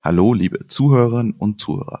Hallo, liebe Zuhörerinnen und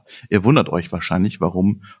Zuhörer. Ihr wundert euch wahrscheinlich,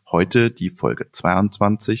 warum heute die Folge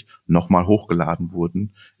 22 nochmal hochgeladen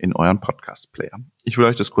wurden in euren Podcast-Player. Ich will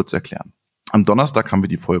euch das kurz erklären. Am Donnerstag haben wir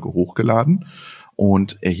die Folge hochgeladen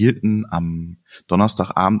und erhielten am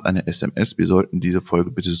Donnerstagabend eine SMS, wir sollten diese Folge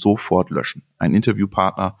bitte sofort löschen. Ein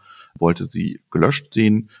Interviewpartner wollte sie gelöscht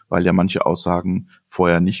sehen, weil er manche Aussagen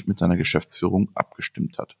vorher nicht mit seiner Geschäftsführung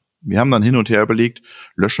abgestimmt hat. Wir haben dann hin und her überlegt,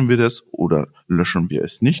 löschen wir das oder löschen wir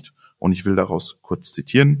es nicht? Und ich will daraus kurz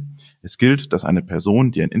zitieren. Es gilt, dass eine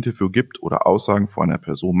Person, die ein Interview gibt oder Aussagen vor einer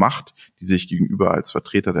Person macht, die sich gegenüber als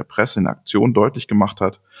Vertreter der Presse in Aktion deutlich gemacht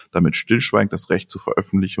hat, damit stillschweigend das Recht zur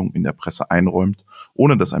Veröffentlichung in der Presse einräumt,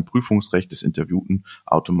 ohne dass ein Prüfungsrecht des Interviewten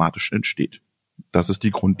automatisch entsteht. Das ist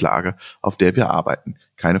die Grundlage, auf der wir arbeiten,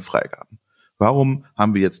 keine Freigaben. Warum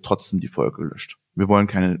haben wir jetzt trotzdem die Folge gelöscht? Wir wollen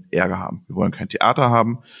keinen Ärger haben. Wir wollen kein Theater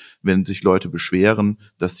haben. Wenn sich Leute beschweren,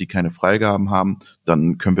 dass sie keine Freigaben haben,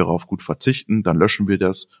 dann können wir darauf gut verzichten, dann löschen wir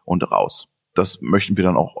das und raus. Das möchten wir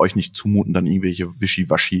dann auch euch nicht zumuten, dann irgendwelche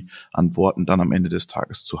Wischiwaschi-Antworten dann am Ende des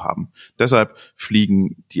Tages zu haben. Deshalb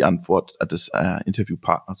fliegen die Antwort des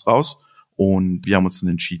Interviewpartners raus und wir haben uns dann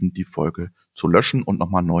entschieden, die Folge zu löschen und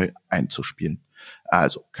nochmal neu einzuspielen.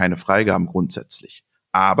 Also keine Freigaben grundsätzlich.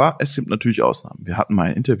 Aber es gibt natürlich Ausnahmen. Wir hatten mal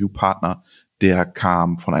einen Interviewpartner, der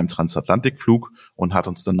kam von einem Transatlantikflug und hat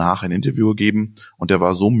uns danach ein Interview gegeben und der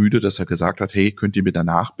war so müde, dass er gesagt hat, hey, könnt ihr mir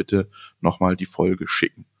danach bitte nochmal die Folge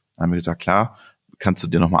schicken? Dann haben wir gesagt, klar, kannst du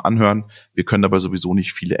dir nochmal anhören. Wir können aber sowieso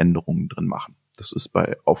nicht viele Änderungen drin machen. Das ist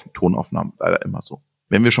bei Tonaufnahmen leider immer so.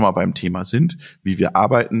 Wenn wir schon mal beim Thema sind, wie wir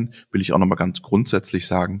arbeiten, will ich auch nochmal ganz grundsätzlich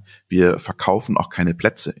sagen, wir verkaufen auch keine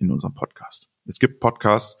Plätze in unserem Podcast. Es gibt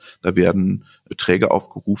Podcasts, da werden Beträge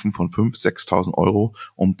aufgerufen von 5.000, 6.000 Euro,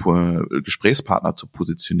 um Gesprächspartner zu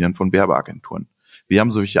positionieren von Werbeagenturen. Wir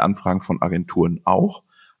haben solche Anfragen von Agenturen auch,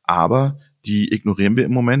 aber die ignorieren wir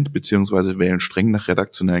im Moment, beziehungsweise wählen streng nach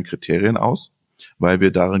redaktionellen Kriterien aus, weil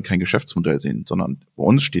wir darin kein Geschäftsmodell sehen, sondern bei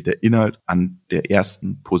uns steht der Inhalt an der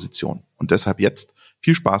ersten Position. Und deshalb jetzt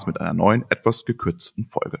viel Spaß mit einer neuen, etwas gekürzten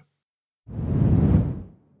Folge.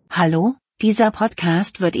 Hallo, dieser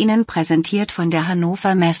Podcast wird Ihnen präsentiert von der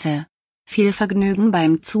Hannover Messe. Viel Vergnügen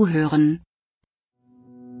beim Zuhören.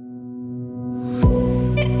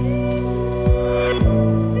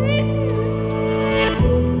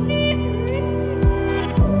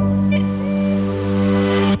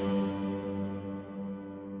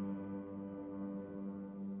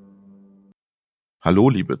 Hallo,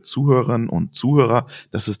 liebe Zuhörerinnen und Zuhörer,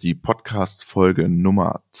 das ist die Podcast-Folge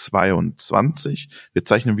Nummer 22. Wir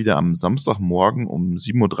zeichnen wieder am Samstagmorgen um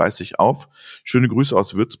 7.30 Uhr auf. Schöne Grüße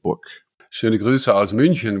aus Würzburg. Schöne Grüße aus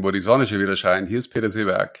München, wo die Sonne schon wieder scheint. Hier ist Peter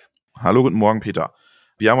Seeberg. Hallo, guten Morgen, Peter.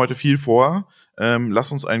 Wir haben heute viel vor.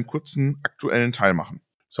 Lass uns einen kurzen aktuellen Teil machen.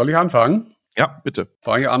 Soll ich anfangen? Ja, bitte.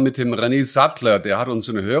 Fange an mit dem René Sattler. Der hat uns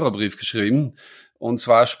einen Hörerbrief geschrieben. Und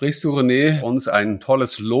zwar sprichst du, René, uns ein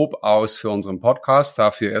tolles Lob aus für unseren Podcast.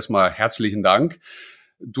 Dafür erstmal herzlichen Dank.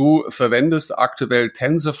 Du verwendest aktuell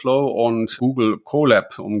TensorFlow und Google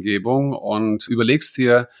Colab-Umgebung und überlegst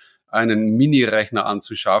dir, einen Mini-Rechner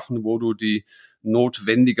anzuschaffen, wo du die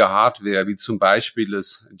notwendige Hardware, wie zum Beispiel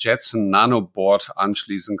das Jetson Nanoboard,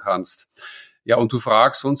 anschließen kannst. Ja, und du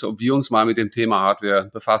fragst uns, ob wir uns mal mit dem Thema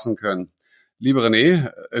Hardware befassen können. Lieber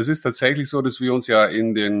René, es ist tatsächlich so, dass wir uns ja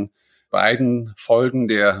in den beiden Folgen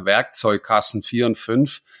der Werkzeugkasten 4 und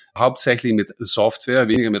 5 hauptsächlich mit Software,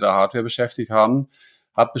 weniger mit der Hardware beschäftigt haben.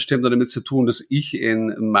 Hat bestimmt damit zu tun, dass ich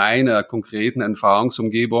in meiner konkreten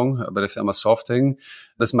Erfahrungsumgebung bei der Firma Softhing,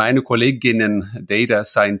 dass meine Kolleginnen, Data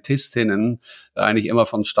Scientistinnen, eigentlich immer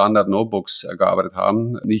von Standard-Notebooks gearbeitet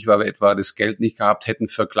haben. Nicht, weil wir etwa das Geld nicht gehabt hätten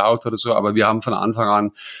für Cloud oder so, aber wir haben von Anfang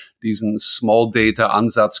an diesen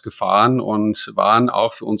Small-Data-Ansatz gefahren und waren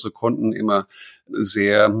auch für unsere Kunden immer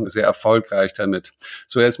sehr, sehr erfolgreich damit.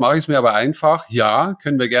 So, jetzt mache ich es mir aber einfach. Ja,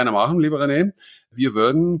 können wir gerne machen, lieber René. Wir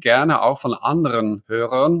würden gerne auch von anderen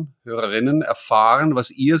Hörerinnen erfahren,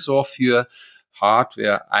 was ihr so für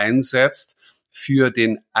Hardware einsetzt für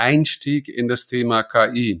den Einstieg in das Thema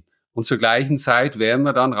KI. Und zur gleichen Zeit werden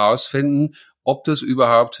wir dann rausfinden, ob das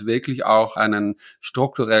überhaupt wirklich auch einen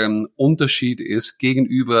strukturellen Unterschied ist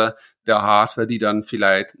gegenüber der Hardware, die dann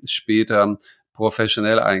vielleicht später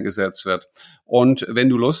professionell eingesetzt wird. Und wenn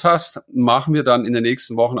du Lust hast, machen wir dann in den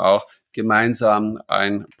nächsten Wochen auch gemeinsam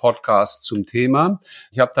ein Podcast zum Thema.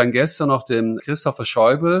 Ich habe dann gestern noch den Christopher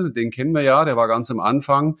Schäuble, den kennen wir ja, der war ganz am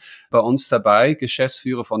Anfang bei uns dabei,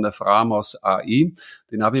 Geschäftsführer von der Framos AI.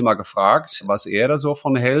 Den habe ich mal gefragt, was er da so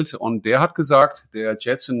von hält. Und der hat gesagt, der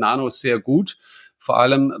Jetson Nano ist sehr gut, vor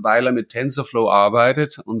allem weil er mit TensorFlow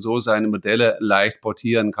arbeitet und so seine Modelle leicht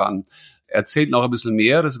portieren kann. erzählt noch ein bisschen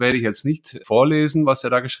mehr, das werde ich jetzt nicht vorlesen, was er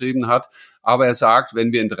da geschrieben hat, aber er sagt,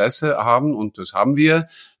 wenn wir Interesse haben, und das haben wir,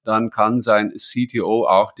 dann kann sein CTO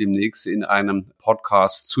auch demnächst in einem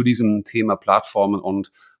Podcast zu diesem Thema Plattformen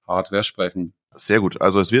und Hardware sprechen. Sehr gut.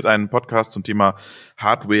 Also es wird einen Podcast zum Thema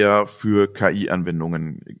Hardware für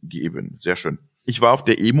KI-Anwendungen geben. Sehr schön. Ich war auf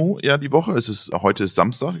der EMO die Woche. Heute ist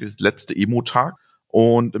Samstag, letzte EMO-Tag.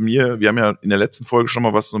 Und wir haben ja in der letzten Folge schon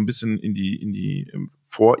mal was so ein bisschen in die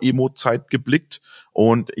Vor-EMO-Zeit geblickt.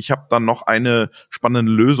 Und ich habe dann noch eine spannende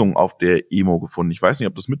Lösung auf der EMO gefunden. Ich weiß nicht,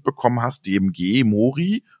 ob du es mitbekommen hast. DMG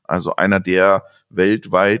Mori, also einer der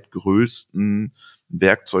weltweit größten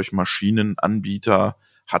Werkzeugmaschinenanbieter,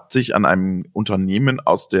 hat sich an einem Unternehmen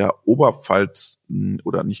aus der Oberpfalz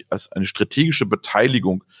oder nicht als eine strategische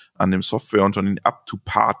Beteiligung an dem Softwareunternehmen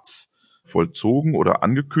Up2Parts vollzogen oder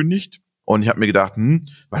angekündigt. Und ich habe mir gedacht,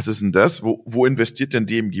 was ist denn das? Wo investiert denn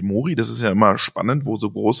DMG Mori? Das ist ja immer spannend, wo so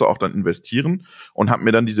Große auch dann investieren. Und habe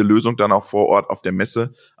mir dann diese Lösung dann auch vor Ort auf der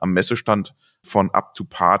Messe, am Messestand von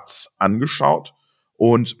Up2Parts angeschaut.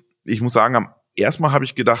 Und ich muss sagen, erstmal habe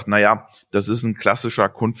ich gedacht, das ist ein klassischer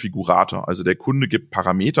Konfigurator. Also der Kunde gibt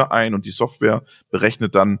Parameter ein und die Software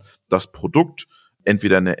berechnet dann das Produkt,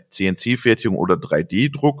 entweder eine CNC-Fertigung oder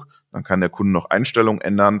 3D-Druck. Dann kann der Kunde noch Einstellungen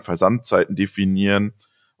ändern, Versandzeiten definieren.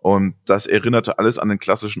 Und das erinnerte alles an den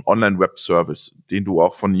klassischen Online-Web-Service, den du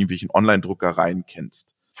auch von irgendwelchen Online-Druckereien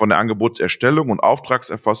kennst. Von der Angebotserstellung und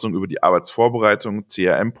Auftragserfassung über die Arbeitsvorbereitung,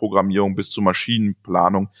 CRM-Programmierung bis zur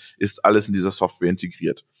Maschinenplanung ist alles in dieser Software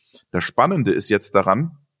integriert. Das Spannende ist jetzt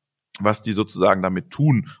daran, was die sozusagen damit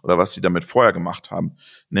tun oder was die damit vorher gemacht haben.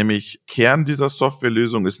 Nämlich Kern dieser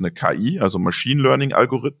Softwarelösung ist eine KI, also Machine Learning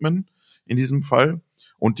Algorithmen in diesem Fall.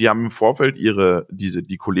 Und die haben im Vorfeld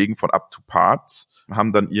die Kollegen von Up2Parts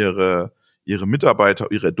haben dann ihre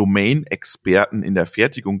Mitarbeiter, ihre Domain-Experten in der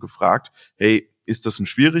Fertigung gefragt, hey, ist das ein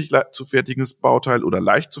schwierig zu fertigendes Bauteil oder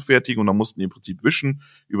leicht zu fertigen? Und dann mussten die im Prinzip wischen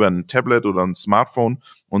über ein Tablet oder ein Smartphone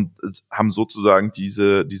und haben sozusagen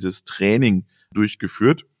dieses Training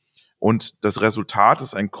durchgeführt. Und das Resultat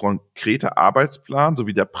ist ein konkreter Arbeitsplan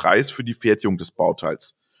sowie der Preis für die Fertigung des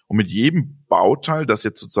Bauteils. Und mit jedem Bauteil, das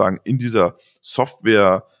jetzt sozusagen in dieser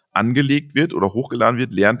Software angelegt wird oder hochgeladen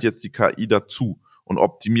wird, lernt jetzt die KI dazu und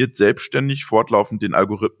optimiert selbstständig fortlaufend den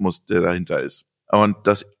Algorithmus, der dahinter ist. Und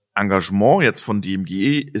das Engagement jetzt von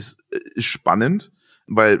DMG ist spannend,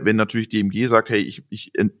 weil wenn natürlich DMG sagt, hey,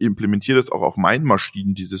 ich implementiere das auch auf meinen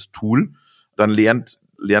Maschinen, dieses Tool, dann lernt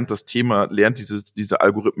diese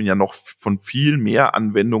Algorithmen ja noch von viel mehr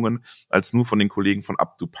Anwendungen als nur von den Kollegen von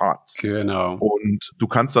Up2Parts. Genau. Und du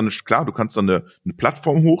kannst dann eine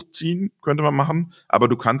Plattform hochziehen, könnte man machen, aber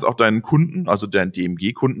du kannst auch deinen Kunden, also deinen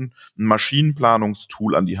DMG-Kunden, ein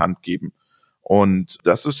Maschinenplanungstool an die Hand geben. Und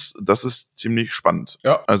das ist ziemlich spannend.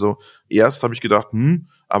 Ja. Also erst habe ich gedacht,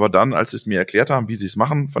 aber dann, als sie es mir erklärt haben, wie sie es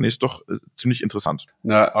machen, fand ich es doch ziemlich interessant.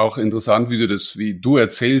 Na, auch interessant, wie du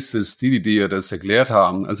erzählst, dass die dir das erklärt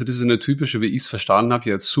haben. Also das ist eine typische, wie ich es verstanden habe,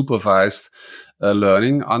 jetzt Supervised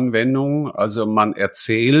Learning Anwendung. Also man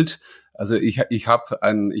erzählt, also ich habe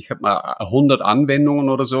mal 100 Anwendungen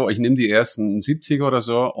oder so. Ich nehme die ersten 70 oder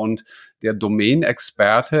so und der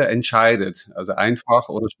Domain-Experte entscheidet, also einfach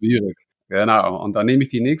oder schwierig. Genau, und dann nehme ich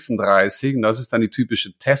die nächsten 30 und das ist dann die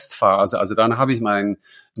typische Testphase. Also dann habe ich mein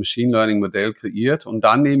Machine Learning Modell kreiert und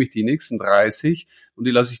dann nehme ich die nächsten 30 und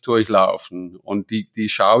die lasse ich durchlaufen. Und die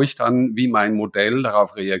schaue ich dann, wie mein Modell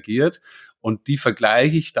darauf reagiert. Und die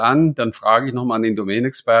vergleiche ich dann frage ich nochmal an den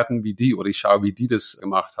Domain-Experten, ich schaue, wie die das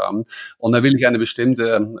gemacht haben. Und dann will ich einen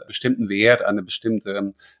bestimmten Wert, einen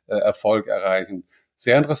bestimmten Erfolg erreichen.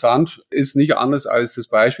 Sehr interessant, ist nicht anders als das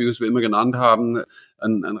Beispiel, das wir immer genannt haben.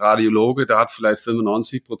 Ein Radiologe, der hat vielleicht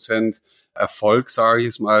 95% Erfolg, sage ich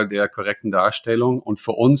jetzt mal, der korrekten Darstellung. Und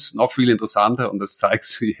für uns noch viel interessanter, und das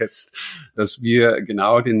zeigst du jetzt, dass wir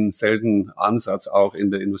genau denselben Ansatz auch in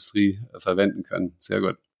der Industrie verwenden können. Sehr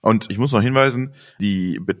gut. Und ich muss noch hinweisen,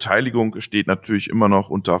 die Beteiligung steht natürlich immer noch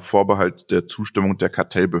unter Vorbehalt der Zustimmung der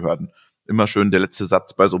Kartellbehörden. Immer schön der letzte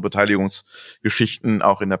Satz bei so Beteiligungsgeschichten,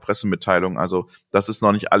 auch in der Pressemitteilung. Also das ist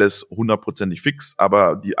noch nicht alles 100%ig fix,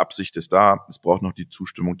 aber die Absicht ist da. Es braucht noch die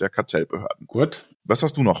Zustimmung der Kartellbehörden. Gut. Was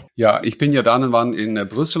hast du noch? Ja, ich bin ja dann und wann in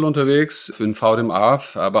Brüssel unterwegs für den VDMA,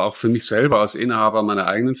 aber auch für mich selber als Inhaber meiner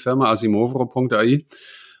eigenen Firma asimovro.ai.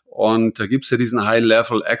 Und da gibt's ja diesen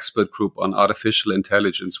High-Level Expert Group on Artificial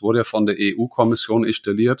Intelligence, wurde ja von der EU-Kommission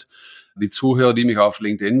installiert. Die Zuhörer, die mich auf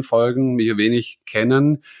LinkedIn folgen, mich ein wenig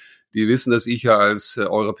kennen, die wissen, dass ich ja als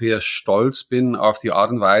Europäer stolz bin auf die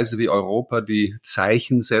Art und Weise, wie Europa die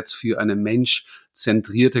Zeichen setzt für eine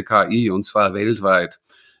menschzentrierte KI, und zwar weltweit.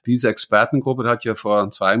 Diese Expertengruppe hat ja vor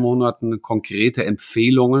 2 Monaten konkrete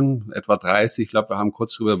Empfehlungen, etwa 30, ich glaube, wir haben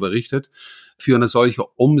kurz darüber berichtet, für eine solche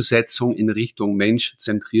Umsetzung in Richtung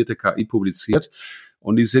menschzentrierte KI publiziert.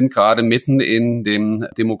 Und die sind gerade mitten in dem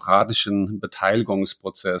demokratischen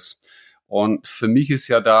Beteiligungsprozess. Und für mich ist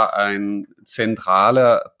ja da ein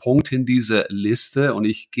zentraler Punkt in dieser Liste. Und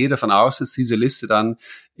ich gehe davon aus, dass diese Liste dann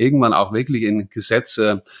irgendwann auch wirklich in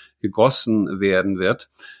Gesetze gegossen werden wird,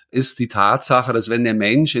 ist die Tatsache, dass wenn der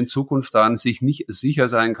Mensch in Zukunft dann sich nicht sicher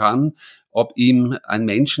sein kann, ob ihm ein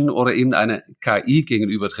Menschen oder eben eine KI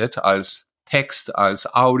gegenübertritt, als Text,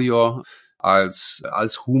 als Audio, als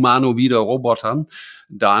humanoider Roboter,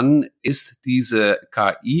 dann ist diese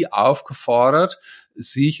KI aufgefordert,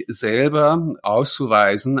 sich selber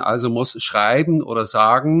auszuweisen, also muss schreiben oder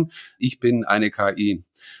sagen, ich bin eine KI.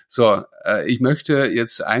 So, ich möchte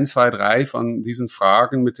jetzt 1, 2, 3 von diesen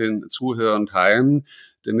Fragen mit den Zuhörern teilen,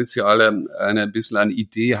 damit sie alle ein bisschen eine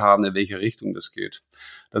Idee haben, in welche Richtung das geht.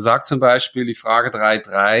 Da sagt zum Beispiel die Frage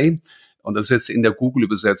 3.3, und das ist jetzt in der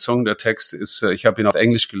Google-Übersetzung, der Text ist, ich habe ihn auf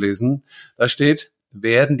Englisch gelesen, da steht,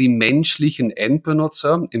 werden die menschlichen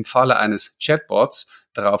Endbenutzer im Falle eines Chatbots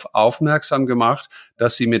darauf aufmerksam gemacht,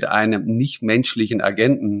 dass sie mit einem nichtmenschlichen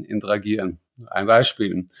Agenten interagieren. Ein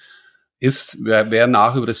Beispiel ist, wir werden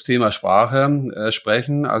nach über das Thema Sprache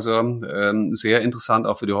sprechen, also sehr interessant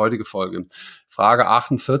auch für die heutige Folge. Frage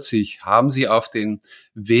 48, haben Sie auf den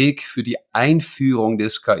Weg für die Einführung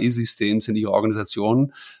des KI-Systems in Ihrer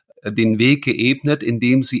Organisation den Weg geebnet,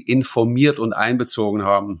 indem Sie informiert und einbezogen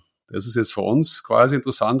haben? Das ist jetzt für uns quasi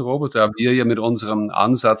interessant, Robert, da wir ja mit unserem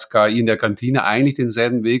Ansatz KI in der Kantine eigentlich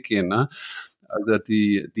denselben Weg gehen, ne? Also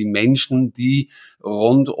die Menschen, die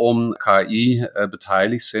rund um KI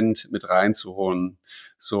beteiligt sind, mit reinzuholen.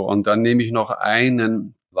 So, und dann nehme ich noch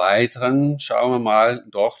einen weiteren. Schauen wir mal,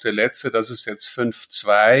 doch, der letzte, das ist jetzt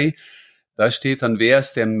 5.2. Da steht dann, wer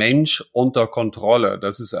ist der Mensch unter Kontrolle?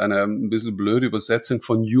 Das ist eine ein bisschen blöde Übersetzung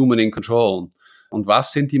von Human in Control. Und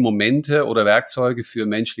was sind die Momente oder Werkzeuge für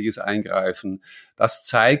menschliches Eingreifen? Das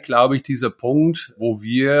zeigt, glaube ich, dieser Punkt, wo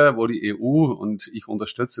die EU, und ich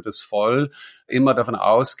unterstütze das voll, immer davon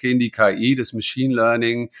ausgehen, die KI, das Machine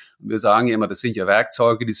Learning, wir sagen immer, das sind ja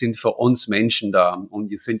Werkzeuge, die sind für uns Menschen da. Und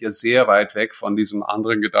die sind ja sehr weit weg von diesem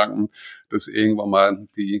anderen Gedanken, dass irgendwann mal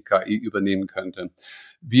die KI übernehmen könnte.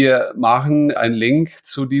 Wir machen einen Link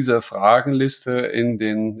zu dieser Fragenliste in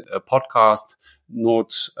den Podcast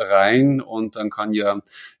Not rein und dann kann ja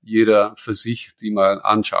jeder für sich die mal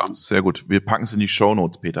anschauen. Sehr gut. Wir packen es in die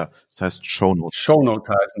Shownotes, Peter. Das heißt Shownotes. Shownotes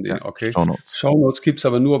heißen die, ja, okay. Shownotes. Shownotes gibt's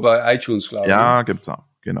aber nur bei iTunes, glaube ich. Ja, gibt's auch.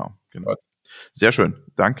 Genau. Gut. Sehr schön.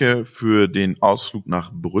 Danke für den Ausflug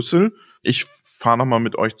nach Brüssel. Ich fahre nochmal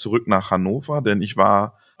mit euch zurück nach Hannover, denn ich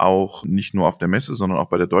war auch nicht nur auf der Messe, sondern auch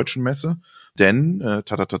bei der Deutschen Messe. Denn,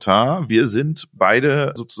 wir sind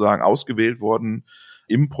beide sozusagen ausgewählt worden,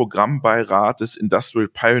 im Programmbeirat des Industrial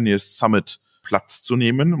Pioneers Summit Platz zu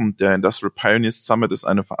nehmen. Und der Industrial Pioneers Summit ist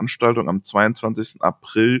eine Veranstaltung am 22.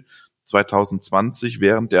 April 2020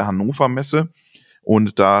 während der Hannover Messe.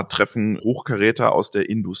 Und da treffen Hochkaräter aus der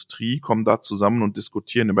Industrie, kommen da zusammen und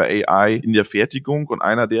diskutieren über AI in der Fertigung. Und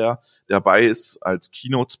einer, der dabei ist als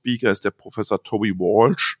Keynote-Speaker, ist der Professor Toby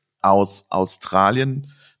Walsh aus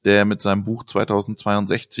Australien, der mit seinem Buch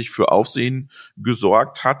 2062 für Aufsehen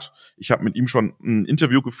gesorgt hat. Ich habe mit ihm schon ein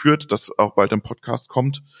Interview geführt, das auch bald im Podcast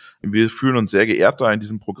kommt. Wir fühlen uns sehr geehrt, da in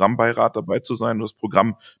diesem Programmbeirat dabei zu sein und das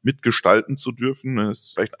Programm mitgestalten zu dürfen. Das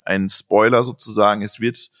ist vielleicht ein Spoiler sozusagen. Es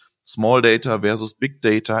wird Small Data versus Big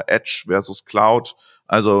Data, Edge versus Cloud.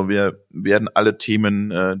 Also wir werden alle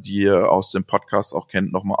Themen, die ihr aus dem Podcast auch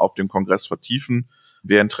kennt, nochmal auf dem Kongress vertiefen.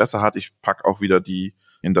 Wer Interesse hat, ich packe auch wieder die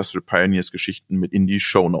Industrial Pioneers Geschichten mit in die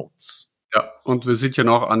Shownotes. Ja, und wir sind ja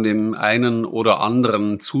noch an dem einen oder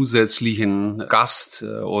anderen zusätzlichen Gast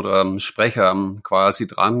oder Sprecher quasi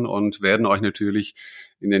dran und werden euch natürlich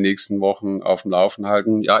in den nächsten Wochen auf dem Laufen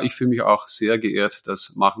halten. Ja, ich fühle mich auch sehr geehrt,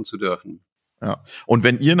 das machen zu dürfen. Ja. Und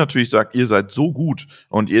wenn ihr natürlich sagt, ihr seid so gut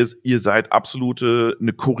und ihr seid absolute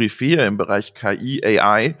eine Koryphäe im Bereich KI,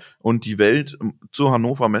 AI und die Welt zur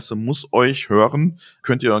Hannover Messe muss euch hören,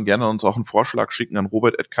 könnt ihr dann gerne uns auch einen Vorschlag schicken an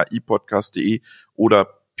robert@kipodcast.de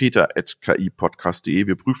oder peter@kipodcast.de.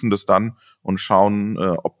 Wir prüfen das dann und schauen,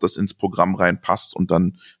 ob das ins Programm reinpasst und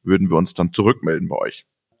dann würden wir uns dann zurückmelden bei euch.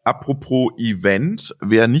 Apropos Event,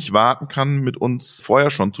 wer nicht warten kann, mit uns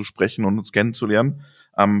vorher schon zu sprechen und uns kennenzulernen,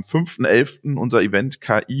 am 5.11. unser Event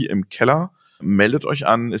KI im Keller. Meldet euch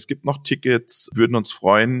an, es gibt noch Tickets, würden uns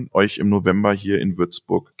freuen, euch im November hier in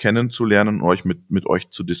Würzburg kennenzulernen und euch mit euch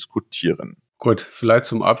zu diskutieren. Gut, vielleicht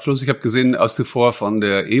zum Abschluss. Ich habe gesehen, als du vorher von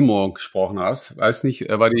der EMO gesprochen hast, weiß nicht,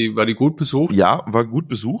 war die gut besucht? Ja, war gut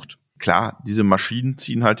besucht. klar, diese Maschinen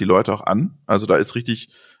ziehen halt die Leute auch an. Also da ist richtig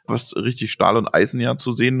Stahl und Eisen ja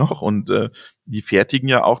zu sehen noch und die fertigen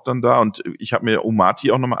ja auch dann da. Und ich habe mir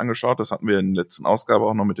Umati auch nochmal angeschaut, das hatten wir in der letzten Ausgabe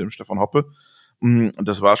auch noch mit dem Stefan Hoppe. Und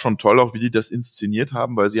das war schon toll, auch wie die das inszeniert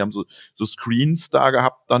haben, weil sie haben so Screens da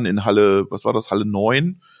gehabt, dann in Halle, was war das, Halle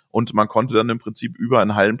 9, und man konnte dann im Prinzip über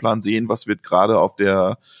einen Hallenplan sehen, was wird gerade auf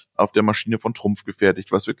der Maschine von Trumpf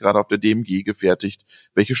gefertigt, was wird gerade auf der DMG gefertigt,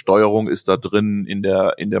 welche Steuerung ist da drin in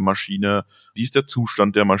der Maschine, wie ist der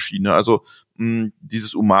Zustand der Maschine. Also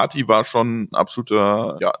dieses Umati war schon ein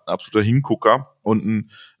absoluter Hingucker und ein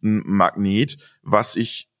Magnet,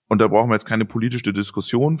 und da brauchen wir jetzt keine politische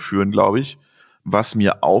Diskussion führen, glaube ich, was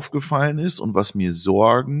mir aufgefallen ist und was mir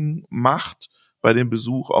Sorgen macht bei dem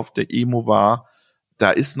Besuch auf der EMO war, da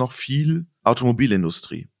ist noch viel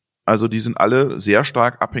Automobilindustrie. Also die sind alle sehr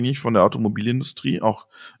stark abhängig von der Automobilindustrie, auch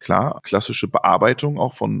klar, klassische Bearbeitung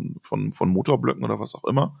auch von Motorblöcken oder was auch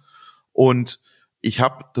immer. Und ich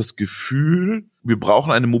habe das Gefühl, wir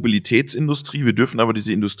brauchen eine Mobilitätsindustrie, wir dürfen aber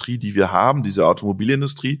diese Industrie, die wir haben, diese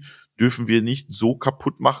Automobilindustrie, dürfen wir nicht so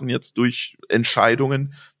kaputt machen jetzt durch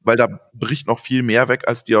Entscheidungen, weil da bricht noch viel mehr weg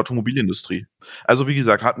als die Automobilindustrie. Also wie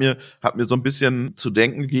gesagt, hat mir so ein bisschen zu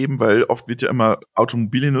denken gegeben, weil oft wird ja immer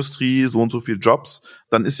Automobilindustrie, so und so viel Jobs,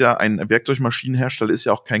 dann ist ja ein Werkzeugmaschinenhersteller ist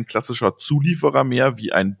ja auch kein klassischer Zulieferer mehr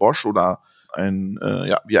wie ein Bosch oder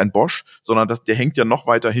wie ein Bosch, sondern der hängt ja noch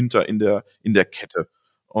weiter hinter in der Kette.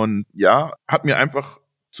 Und ja, hat mir einfach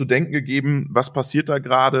zu denken gegeben, was passiert da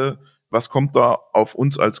gerade, was kommt da auf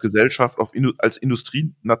uns als Gesellschaft, als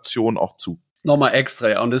Industrienation auch zu. Nochmal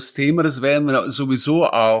extra. Und das Thema, das werden wir sowieso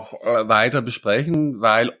auch weiter besprechen,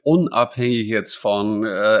 weil unabhängig jetzt von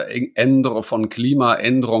von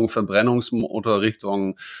Klimaänderung, Verbrennungsmotor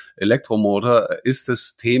Richtung Elektromotor, ist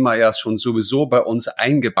das Thema ja schon sowieso bei uns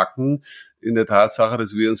eingebacken in der Tatsache,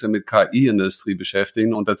 dass wir uns ja mit KI-Industrie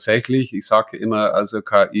beschäftigen. Und tatsächlich, ich sage immer, also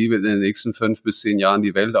KI wird in den nächsten 5 bis 10 Jahren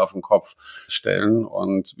die Welt auf den Kopf stellen.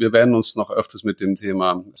 Und wir werden uns noch öfters mit dem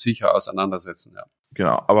Thema sicher auseinandersetzen, ja.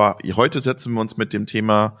 Genau, aber heute setzen wir uns mit dem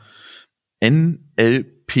Thema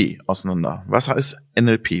NLP auseinander. Was heißt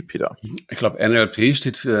NLP, Peter? Ich glaube, NLP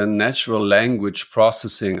steht für Natural Language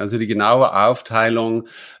Processing, also die genaue Aufteilung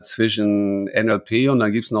zwischen NLP und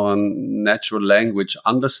dann gibt's noch ein Natural Language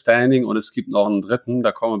Understanding und es gibt noch einen dritten,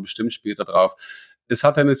 da kommen wir bestimmt später drauf. Es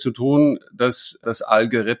hat damit zu tun, dass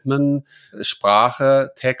Algorithmen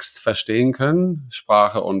Sprache, Text verstehen können,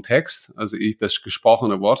 Sprache und Text. Also das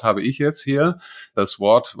gesprochene Wort habe ich jetzt hier, das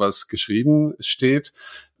Wort, was geschrieben steht.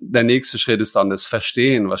 Der nächste Schritt ist dann das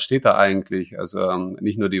Verstehen. Was steht da eigentlich? Also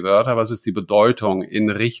nicht nur die Wörter, was ist die Bedeutung in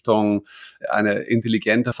Richtung eine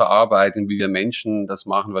intelligente Verarbeitung, wie wir Menschen das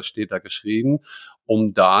machen, was steht da geschrieben?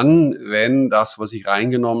 Um dann, wenn das, was ich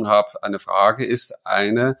reingenommen habe, eine Frage ist,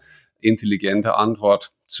 eine intelligente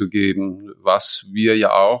Antwort zu geben, was wir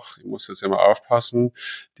ja auch, ich muss jetzt ja mal aufpassen,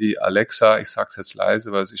 die Alexa, ich sag's jetzt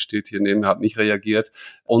leise, weil sie steht hier neben mir, hat nicht reagiert,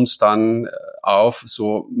 uns dann auf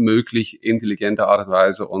so möglich intelligente Art und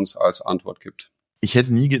Weise uns als Antwort gibt. Ich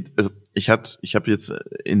hätte ich habe jetzt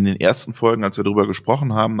in den ersten Folgen, als wir darüber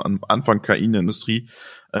gesprochen haben, am Anfang KI in der Industrie,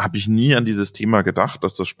 habe ich nie an dieses Thema gedacht,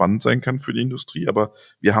 dass das spannend sein kann für die Industrie. Aber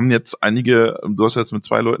wir haben jetzt du hast jetzt mit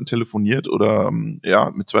 2 Leuten telefoniert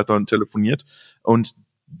mit 2 Leuten telefoniert und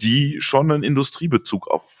die schon einen Industriebezug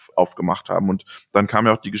aufgemacht haben. Und dann kam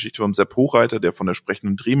ja auch die Geschichte vom Sepp Hochreiter, der von der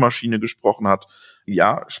sprechenden Drehmaschine gesprochen hat.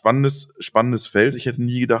 Ja, spannendes Feld. Ich hätte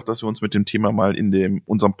nie gedacht, dass wir uns mit dem Thema mal in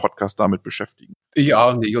unserem Podcast damit beschäftigen. Ich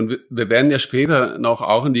auch nicht. Und wir werden ja später noch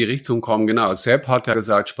auch in die Richtung kommen. Genau. Sepp hat ja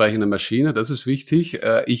gesagt, sprechende Maschine, das ist wichtig.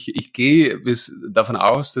 Ich gehe davon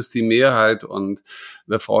aus, dass die Mehrheit, und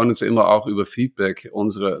wir freuen uns immer auch über Feedback,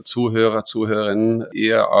 unsere Zuhörerinnen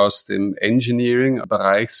eher aus dem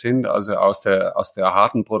Engineering-Bereich sind, also aus der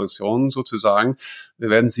harten Produktion sozusagen. Wir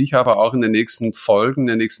werden sicher aber auch in den nächsten Folgen, in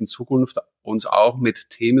der nächsten Zukunft uns auch mit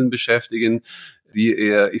Themen beschäftigen, die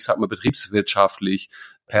eher, ich sag mal, betriebswirtschaftlich,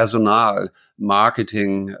 Personal,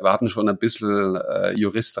 Marketing, wir hatten schon ein bisschen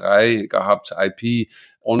Juristerei gehabt, IP,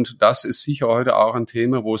 und das ist sicher heute auch ein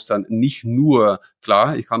Thema, wo es dann nicht nur,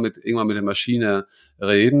 klar, ich kann irgendwann mit der Maschine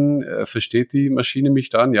reden, versteht die Maschine mich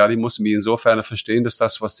dann? Ja, die muss mich insofern verstehen, dass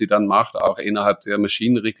das, was sie dann macht, auch innerhalb der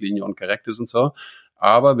Maschinenrichtlinie und korrekt ist und so.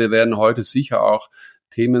 Aber wir werden heute sicher auch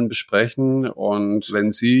Themen besprechen, und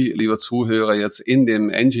wenn Sie, lieber Zuhörer, jetzt in dem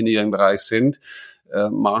Engineering-Bereich sind,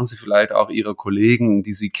 machen Sie vielleicht auch Ihre Kollegen,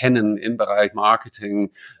 die Sie kennen im Bereich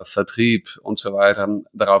Marketing, Vertrieb und so weiter,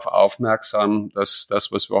 darauf aufmerksam, dass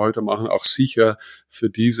das, was wir heute machen, auch sicher für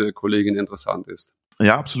diese Kollegin interessant ist.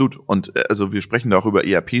 Ja, absolut. Und also wir sprechen da auch über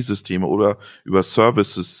ERP-Systeme oder über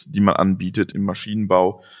Services, die man anbietet im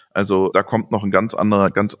Maschinenbau. Also da kommt noch ein ganz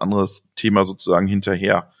anderes Thema sozusagen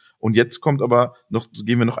hinterher. Und jetzt kommt aber noch,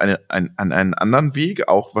 gehen wir noch an einen anderen Weg,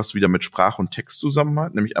 auch was wieder mit Sprache und Text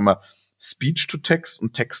zusammenhängt, nämlich einmal Speech to Text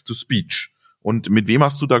und Text to Speech. Und mit wem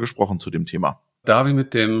hast du da gesprochen zu dem Thema? Da habe ich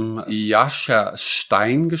mit dem Jascha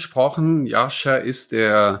Stein gesprochen. Jascha ist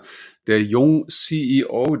der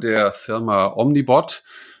Jung-CEO der Firma Omnibot,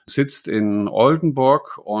 sitzt in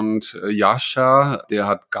Oldenburg, und Jascha, der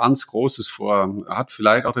hat ganz Großes vor. Hat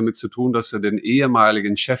vielleicht auch damit zu tun, dass er den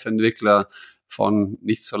ehemaligen Chefentwickler von,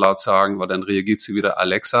 nicht so laut sagen, weil dann reagiert sie wieder,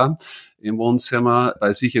 Alexa im Wohnzimmer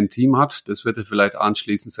bei sich im Team hat. Das wird er vielleicht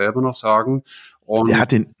anschließend selber noch sagen. Und der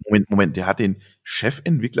hat den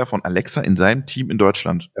Chefentwickler von Alexa in seinem Team in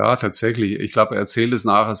Deutschland. Ja, tatsächlich. Ich glaube, er erzählt es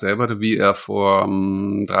nachher selber, wie er vor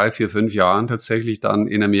 3, 4, 5 Jahren tatsächlich dann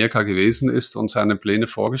in Amerika gewesen ist und seine Pläne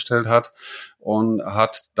vorgestellt hat und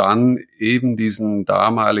hat dann eben diesen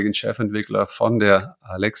damaligen Chefentwickler von der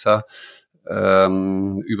Alexa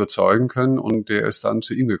überzeugen können, und der ist dann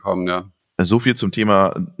zu ihm gekommen, ja. So viel zum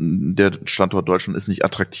Thema, der Standort Deutschland ist nicht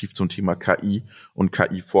attraktiv zum Thema KI und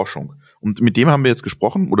KI-Forschung. Und mit dem haben wir jetzt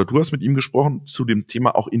gesprochen, oder du hast mit ihm gesprochen, zu dem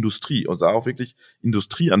Thema auch Industrie, und auch wirklich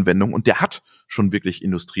Industrieanwendung. Und der hat schon wirklich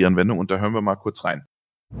Industrieanwendung, und da hören wir mal kurz rein.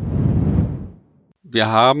 Wir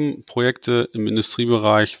haben Projekte im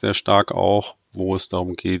Industriebereich sehr stark auch, wo es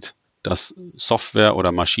darum geht, dass Software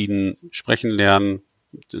oder Maschinen sprechen lernen,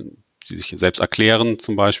 die sich selbst erklären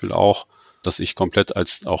zum Beispiel auch, dass ich komplett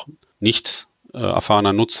als auch nicht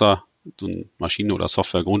erfahrener Nutzer so eine Maschine oder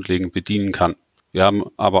Software grundlegend bedienen kann. Wir haben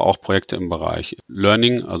aber auch Projekte im Bereich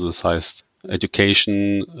Learning, also das heißt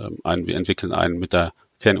Education. Wir entwickeln mit der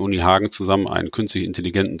Fernuni Hagen zusammen einen künstlich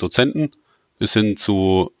intelligenten Dozenten, bis hin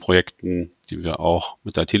zu Projekten, die wir auch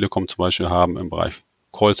mit der Telekom zum Beispiel haben im Bereich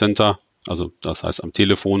Callcenter, also das heißt am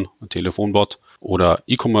Telefon, ein Telefonbot oder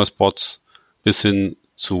E-Commerce-Bots, bis hin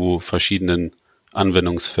zu verschiedenen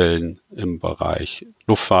Anwendungsfällen im Bereich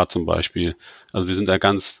Luftfahrt zum Beispiel. Also wir sind da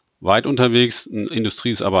ganz weit unterwegs.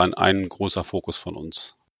 Industrie ist aber ein großer Fokus von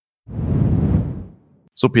uns.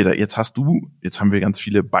 So, Peter, jetzt haben wir ganz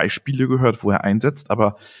viele Beispiele gehört, wo er einsetzt,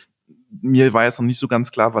 aber mir war jetzt noch nicht so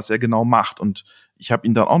ganz klar, was er genau macht. Und ich habe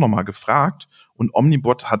ihn dann auch nochmal gefragt, und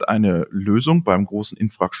Omnibot hat eine Lösung beim großen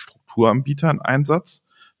Infrastrukturanbieter in Einsatz.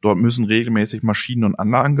 Dort müssen regelmäßig Maschinen und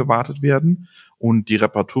Anlagen gewartet werden, und die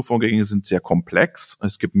Reparaturvorgänge sind sehr komplex.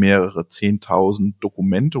 Es gibt mehrere 10.000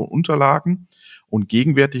 Dokumente und Unterlagen, und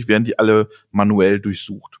gegenwärtig werden die alle manuell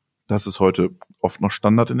durchsucht. Das ist heute oft noch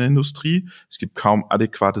Standard in der Industrie. Es gibt kaum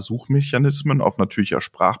adäquate Suchmechanismen auf natürlicher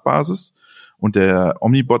Sprachbasis, und der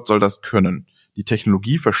Omnibot soll das können. Die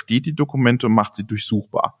Technologie versteht die Dokumente und macht sie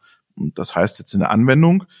durchsuchbar. Und das heißt jetzt in der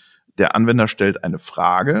Anwendung, der Anwender stellt eine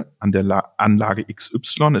Frage, an der Anlage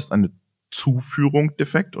XY ist eine Zuführung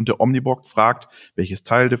defekt, und der Omnibot fragt, welches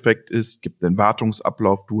Teil defekt ist, gibt den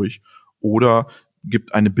Wartungsablauf durch oder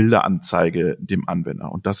gibt eine Bilderanzeige dem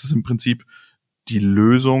Anwender. Und das ist im Prinzip die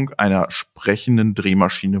Lösung einer sprechenden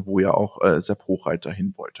Drehmaschine, wo ja auch Sepp Hochreiter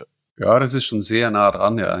hin wollte. Ja, das ist schon sehr nah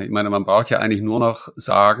dran, ja. Ich meine, man braucht ja eigentlich nur noch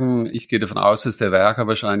sagen, ich gehe davon aus, dass der Werker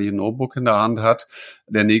wahrscheinlich ein Notebook in der Hand hat.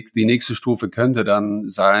 Die nächste Stufe könnte dann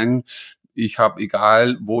sein, ich habe,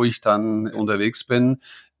 egal wo ich dann unterwegs bin,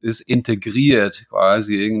 ist integriert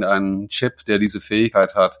quasi irgendein Chip, der diese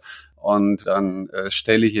Fähigkeit hat. Und dann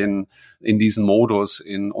stelle ich ihn in diesen Modus,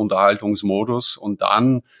 in Unterhaltungsmodus, und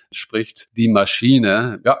dann spricht die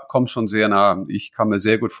Maschine. Ja, kommt schon sehr nah. Ich kann mir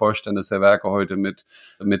sehr gut vorstellen, dass der Werker heute mit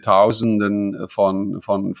Tausenden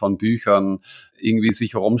von Büchern irgendwie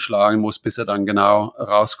sich herumschlagen muss, bis er dann genau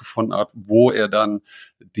herausgefunden hat, wo er dann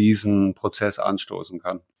diesen Prozess anstoßen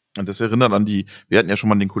kann. Und das erinnert an wir hatten ja schon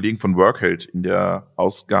mal den Kollegen von Workheld in der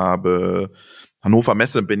Ausgabe Hannover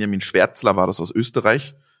Messe, Benjamin Schwärzler war das aus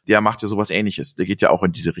Österreich. Der macht ja sowas Ähnliches. Der geht ja auch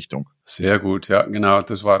in diese Richtung. Sehr gut, ja, genau,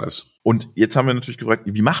 das war das. Und jetzt haben wir natürlich gefragt,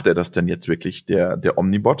 wie macht er das denn jetzt wirklich, der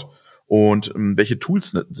Omnibot? Und welche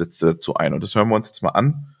Tools setzt er dazu ein? Und das hören wir uns jetzt mal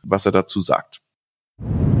an, was er dazu sagt.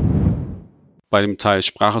 Bei dem Teil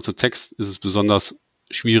Sprache zu Text ist es besonders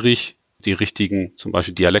schwierig, die richtigen, zum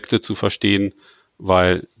Beispiel Dialekte zu verstehen,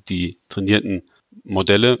 weil die trainierten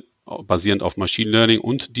Modelle basierend auf Machine Learning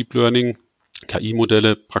und Deep Learning,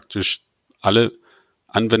 KI-Modelle, praktisch alle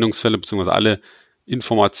Anwendungsfälle bzw. alle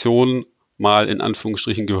Informationen mal in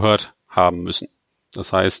Anführungsstrichen gehört haben müssen.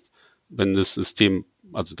 Das heißt, wenn das System,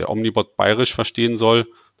 also der Omnibot, bayerisch verstehen soll,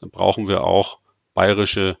 dann brauchen wir auch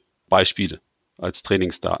bayerische Beispiele als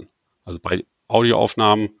Trainingsdaten. Also bei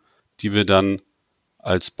Audioaufnahmen, die wir dann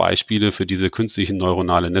als Beispiele für diese künstlichen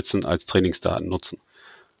neuronale Netze als Trainingsdaten nutzen.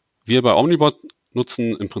 Wir bei Omnibot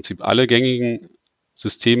nutzen im Prinzip alle gängigen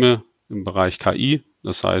Systeme im Bereich KI,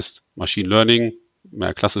 das heißt Machine Learning,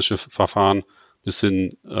 mehr klassische Verfahren, bis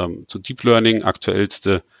hin zu Deep Learning,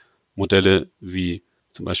 aktuellste Modelle wie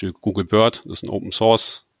zum Beispiel Google Bird, das ist ein Open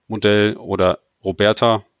Source Modell, oder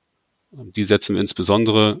Roberta, die setzen wir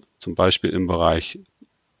insbesondere zum Beispiel im Bereich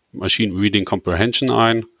Machine Reading Comprehension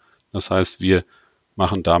ein. Das heißt, wir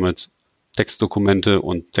machen damit Textdokumente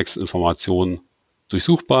und Textinformationen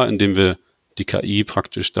durchsuchbar, indem wir die KI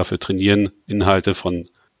praktisch dafür trainieren, Inhalte von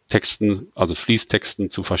Texten, also Fließtexten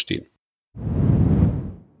zu verstehen.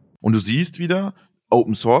 Und du siehst wieder,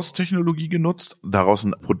 Open-Source-Technologie genutzt, daraus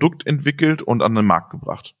ein Produkt entwickelt und an den Markt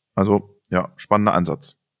gebracht. Also ja, spannender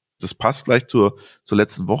Ansatz. Das passt vielleicht zur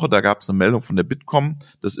letzten Woche, da gab es eine Meldung von der Bitkom,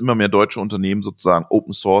 dass immer mehr deutsche Unternehmen sozusagen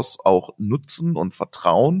Open Source auch nutzen und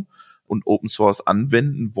vertrauen und Open Source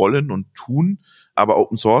anwenden wollen und tun. Aber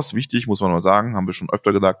Open Source, wichtig, muss man mal sagen, haben wir schon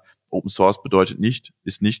öfter gesagt, Open Source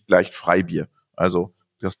ist nicht gleich Freibier. Also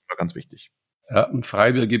das ist ganz wichtig. Ja, ein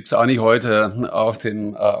Freibier gibt's auch nicht heute auf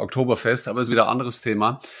dem Oktoberfest, aber es ist wieder ein anderes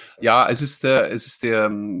Thema. Ja,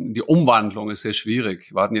 die Umwandlung ist sehr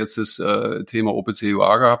schwierig. Wir hatten jetzt das Thema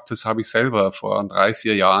OPC-UA gehabt, das habe ich selber vor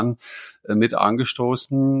 3-4 Jahren mit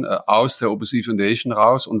angestoßen aus der OPC Foundation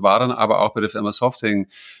raus und war dann aber auch bei der Firma Softing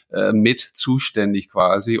mit zuständig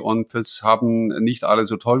quasi, und das haben nicht alle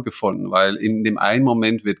so toll gefunden, weil in dem einen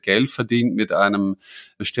Moment wird Geld verdient mit einem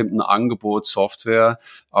bestimmten Angebot, Software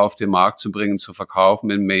auf den Markt zu bringen, zu verkaufen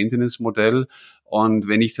mit einem Maintenance-Modell. Und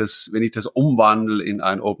wenn ich das umwandle in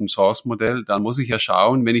ein Open-Source-Modell, dann muss ich ja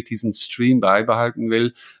schauen, wenn ich diesen Stream beibehalten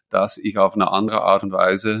will, dass ich auf eine andere Art und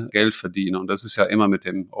Weise Geld verdiene. Und das ist ja immer mit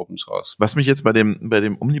dem Open-Source. Was mich jetzt bei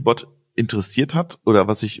dem Omnibot interessiert hat oder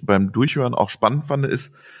was ich beim Durchhören auch spannend fand,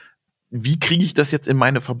 ist, wie kriege ich das jetzt in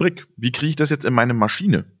meine Fabrik? Wie kriege ich das jetzt in meine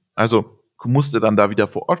Maschine? Also musste dann da wieder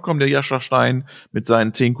vor Ort kommen, der Jascha Stein mit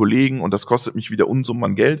seinen 10 Kollegen, und das kostet mich wieder Unsummen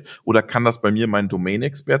an Geld, oder kann das bei mir mein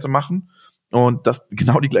Domain-Experte machen? Und das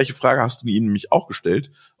genau die gleiche Frage hast du ihnen nämlich auch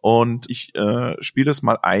gestellt. Und ich spiele das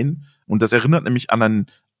mal ein. Und das erinnert nämlich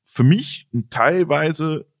für mich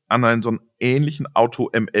teilweise an einen so einen ähnlichen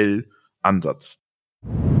Auto-ML-Ansatz.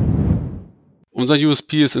 Unser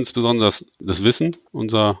USP ist insbesondere das Wissen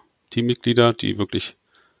unserer Teammitglieder, die wirklich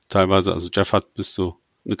teilweise, also Jeff hat bis zu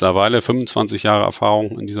mittlerweile 25 Jahre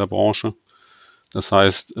Erfahrung in dieser Branche. Das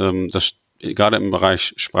heißt, gerade im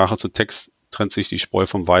Bereich Sprache zu Text trennt sich die Spreu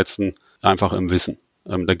vom Weizen einfach im Wissen.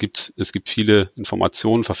 Es gibt viele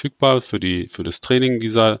Informationen verfügbar für das Training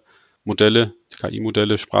dieser Modelle,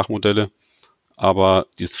 KI-Modelle, Sprachmodelle, aber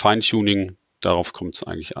dieses Feintuning, darauf kommt es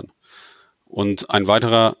eigentlich an. Und ein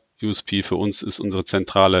weiterer USP für uns ist unsere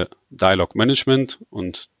zentrale Dialog Management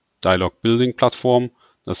und Dialog Building Plattform.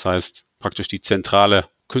 Das heißt praktisch die zentrale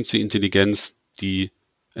künstliche Intelligenz, die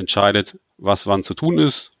entscheidet, was wann zu tun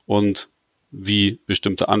ist und wie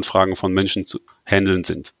bestimmte Anfragen von Menschen zu handeln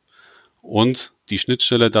sind. Und die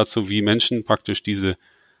Schnittstelle dazu, wie Menschen praktisch diese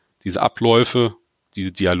Abläufe,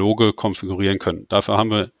 diese Dialoge konfigurieren können. Dafür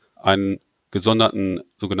haben wir einen gesonderten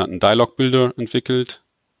sogenannten Dialog Builder entwickelt,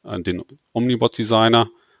 den Omnibot Designer,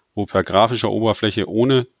 wo per grafischer Oberfläche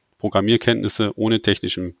ohne Programmierkenntnisse, ohne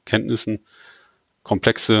technischen Kenntnissen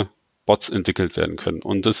komplexe Bots entwickelt werden können.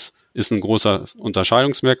 Und das ist ein großer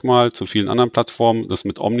Unterscheidungsmerkmal zu vielen anderen Plattformen, dass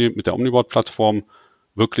mit der Omnibot-Plattform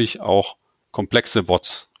wirklich auch komplexe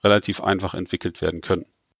Bots relativ einfach entwickelt werden können.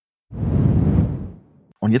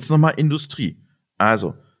 Und jetzt nochmal Industrie.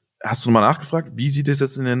 Also, hast du nochmal nachgefragt, wie sieht es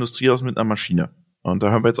jetzt in der Industrie aus mit einer Maschine? Und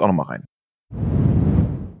da hören wir jetzt auch nochmal rein.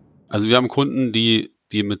 Also wir haben Kunden, die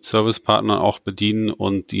wir mit Servicepartnern auch bedienen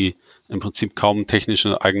und die im Prinzip kaum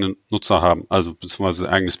technische eigene Nutzer haben, also beziehungsweise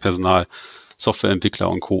eigenes Personal, Softwareentwickler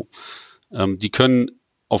und Co. Die können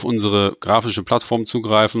auf unsere grafische Plattform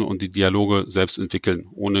zugreifen und die Dialoge selbst entwickeln,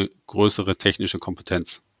 ohne größere technische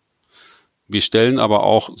Kompetenz. Wir stellen aber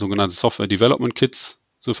auch sogenannte Software Development Kits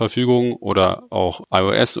zur Verfügung oder auch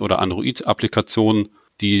iOS- oder Android-Applikationen,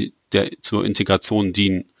 die zur Integration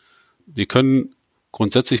dienen. Wir können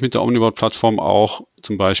grundsätzlich mit der Omnibot-Plattform auch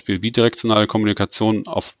zum Beispiel bidirektionale Kommunikation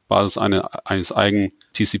auf Basis eines eigenen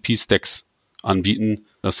TCP-Stacks anbieten.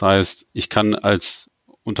 Das heißt, ich kann als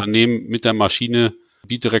Unternehmen mit der Maschine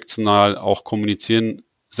bidirektional auch kommunizieren,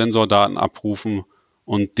 Sensordaten abrufen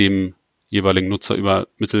und dem jeweiligen Nutzer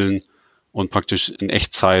übermitteln und praktisch in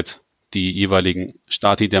Echtzeit die jeweiligen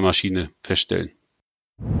Stati der Maschine feststellen.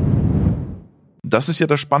 Das ist ja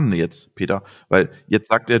das Spannende jetzt, Peter, weil jetzt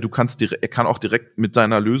sagt er, er kann auch direkt mit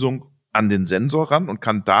seiner Lösung an den Sensor ran und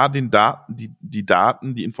kann da die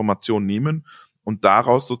Informationen nehmen und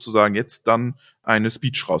daraus sozusagen jetzt dann eine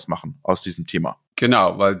Speech rausmachen aus diesem Thema.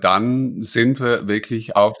 Genau, weil dann sind wir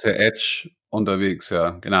wirklich auf der Edge unterwegs,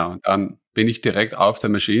 ja, genau. Dann bin ich direkt auf der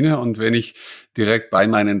Maschine und wenn ich direkt bei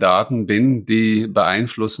meinen Daten bin, die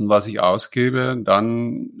beeinflussen, was ich ausgebe,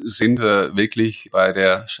 dann sind wir wirklich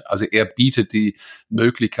also er bietet die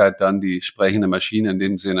Möglichkeit, dann die sprechende Maschine in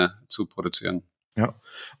dem Sinne zu produzieren. Ja,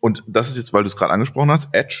 und das ist jetzt, weil du es gerade angesprochen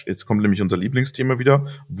hast, Edge, jetzt kommt nämlich unser Lieblingsthema wieder.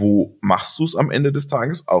 Wo machst du es am Ende des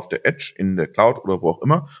Tages? Auf der Edge, in der Cloud oder wo auch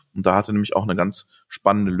immer. Und da hatte nämlich auch eine ganz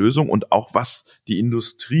spannende Lösung und auch was die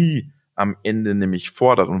Industrie am Ende nämlich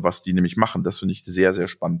fordert und was die nämlich machen. Das finde ich sehr, sehr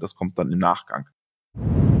spannend. Das kommt dann im Nachgang.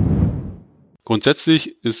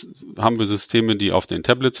 Grundsätzlich haben wir Systeme, die auf den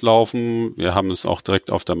Tablets laufen. Wir haben es auch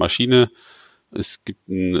direkt auf der Maschine. Es gibt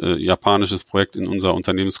ein japanisches Projekt in unserer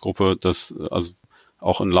Unternehmensgruppe, das also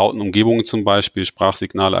auch in lauten Umgebungen zum Beispiel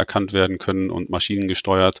Sprachsignale erkannt werden können und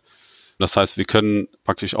maschinengesteuert. Das heißt, wir können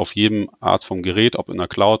praktisch auf jedem Art von Gerät, ob in der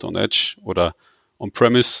Cloud, on Edge oder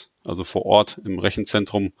on-premise, also vor Ort im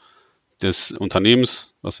Rechenzentrum des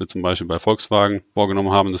Unternehmens, was wir zum Beispiel bei Volkswagen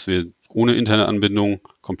vorgenommen haben, dass wir ohne Internetanbindung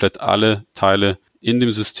komplett alle Teile in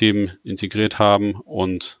dem System integriert haben.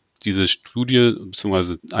 Und diese Studie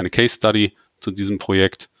bzw. eine Case Study zu diesem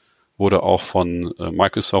Projekt wurde auch von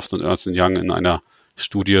Microsoft und Ernst & Young in einer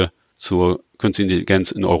Studie zur Künstliche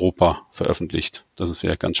Intelligenz in Europa veröffentlicht. Das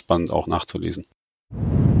wäre ganz spannend auch nachzulesen.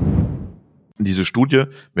 Diese Studie,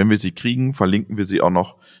 wenn wir sie kriegen, verlinken wir sie auch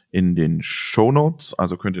noch in den Shownotes,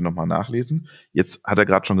 also könnt ihr nochmal nachlesen. Jetzt hat er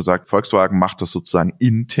gerade schon gesagt, Volkswagen macht das sozusagen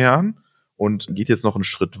intern und geht jetzt noch einen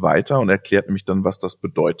Schritt weiter und erklärt nämlich dann, was das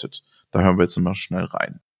bedeutet. Da hören wir jetzt mal schnell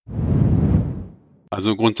rein.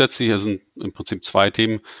 Also grundsätzlich sind im Prinzip zwei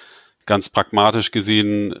Themen. Ganz pragmatisch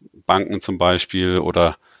gesehen, Banken zum Beispiel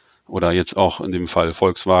oder jetzt auch in dem Fall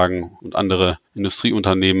Volkswagen und andere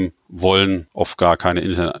Industrieunternehmen wollen oft gar keine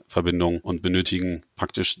Internetverbindung und benötigen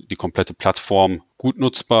praktisch die komplette Plattform gut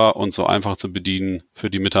nutzbar und so einfach zu bedienen für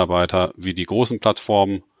die Mitarbeiter wie die großen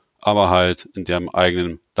Plattformen, aber halt in deren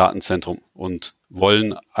eigenen Datenzentrum und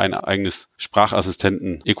wollen ein eigenes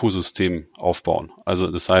Sprachassistenten-Ökosystem aufbauen. Also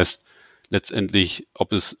das heißt, letztendlich,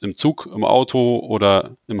 ob es im Zug, im Auto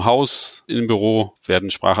oder im Haus, im Büro, werden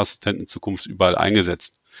Sprachassistenten in Zukunft überall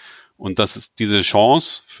eingesetzt. Und das ist diese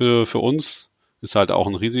Chance für uns, ist halt auch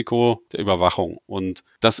ein Risiko der Überwachung. Und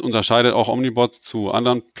das unterscheidet auch Omnibot zu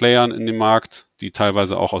anderen Playern in dem Markt, die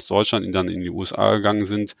teilweise auch aus Deutschland dann in die USA gegangen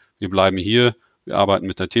sind. Wir bleiben hier, wir arbeiten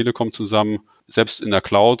mit der Telekom zusammen, selbst in der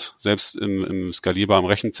Cloud, selbst im skalierbaren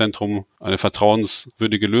Rechenzentrum eine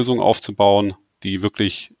vertrauenswürdige Lösung aufzubauen, die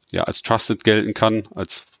wirklich als trusted gelten kann,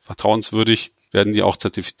 als vertrauenswürdig, werden die auch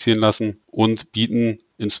zertifizieren lassen und bieten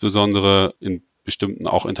insbesondere in bestimmten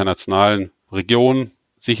auch internationalen Regionen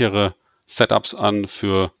sichere Setups an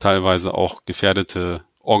für teilweise auch gefährdete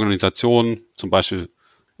Organisationen, zum Beispiel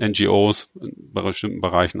NGOs in bestimmten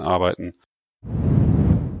Bereichen arbeiten.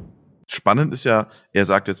 Spannend ist ja, er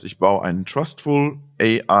sagt jetzt, ich baue ein Trustful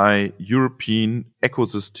AI European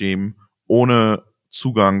Ecosystem ohne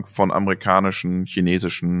Zugang von amerikanischen,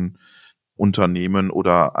 chinesischen Unternehmen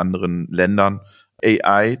oder anderen Ländern.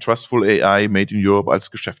 AI, Trustful AI, Made in Europe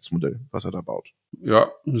als Geschäftsmodell, was er da baut.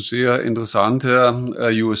 Ja, ein sehr interessanter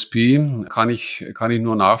USP, kann ich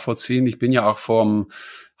nur nachvollziehen. Ich bin ja auch vor einem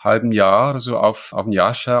halben Jahr so auf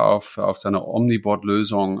Yasha, auf seine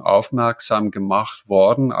Omnibot-Lösung aufmerksam gemacht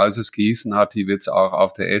worden. Als es gehießen hat, die wird es auch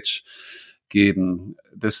auf der Edge geben.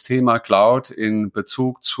 Das Thema Cloud in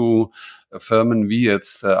Bezug zu Firmen wie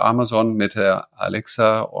jetzt Amazon mit der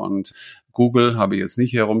Alexa und Google habe ich jetzt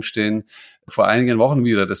nicht hier rumstehen. Vor einigen Wochen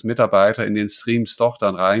wieder, dass Mitarbeiter in den Streams doch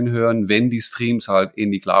dann reinhören, wenn die Streams halt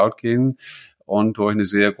in die Cloud gehen und durch eine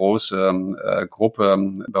sehr große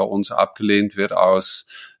Gruppe bei uns abgelehnt wird aus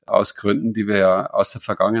Gründen, die wir ja aus der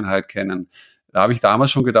Vergangenheit kennen. Da habe ich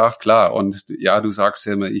damals schon gedacht, klar, und ja, du sagst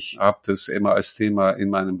ja immer, ich habe das immer als Thema in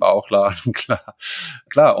meinem Bauchladen,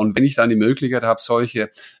 klar. Und wenn ich dann die Möglichkeit habe, solche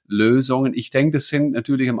Lösungen, ich denke, das sind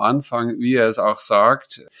natürlich am Anfang, wie er es auch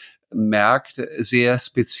sagt, sehr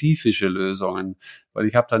spezifische Lösungen, weil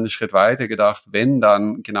ich habe dann einen Schritt weiter gedacht, wenn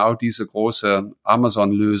dann genau diese große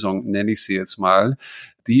Amazon-Lösung, nenne ich sie jetzt mal,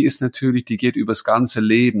 die geht übers ganze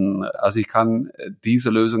Leben. Also ich kann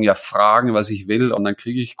diese Lösung ja fragen, was ich will und dann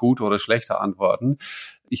kriege ich gute oder schlechte Antworten.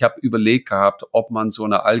 Ich habe überlegt gehabt, ob man so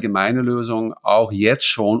eine allgemeine Lösung auch jetzt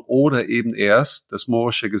schon oder eben erst, das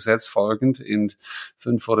Moore'sche Gesetz folgend, in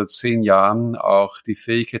 5 oder 10 Jahren auch die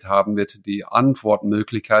Fähigkeit haben wird, die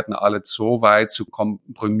Antwortmöglichkeiten alle so weit zu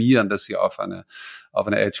komprimieren, dass sie auf eine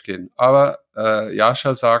Edge gehen. Aber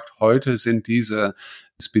Yasha sagt, heute sind diese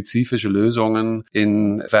spezifische Lösungen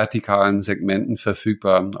in vertikalen Segmenten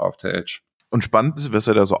verfügbar auf der Edge. Und spannend ist, was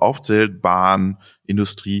er da so aufzählt, Bahn,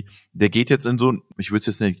 Industrie, der geht jetzt in so, ich würde es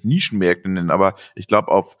jetzt nicht Nischenmärkte nennen, aber ich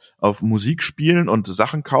glaube auf Musik spielen und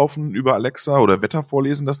Sachen kaufen über Alexa oder Wetter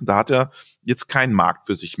vorlesen lassen, da hat er jetzt keinen Markt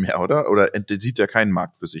für sich mehr, oder? Oder sieht er keinen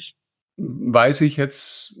Markt für sich? Weiß ich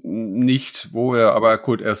jetzt nicht, aber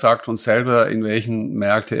gut, er sagt uns selber, in welchen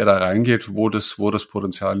Märkte er da reingeht, wo das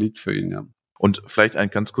Potenzial liegt für ihn, ja. Und vielleicht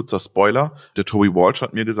ein ganz kurzer Spoiler. Der Toby Walsh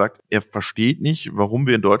hat mir gesagt, er versteht nicht, warum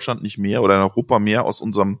wir in Deutschland nicht mehr oder in Europa mehr aus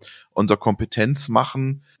unserer Kompetenz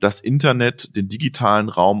machen, das Internet, den digitalen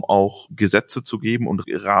Raum auch Gesetze zu geben und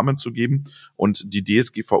Rahmen zu geben. Und die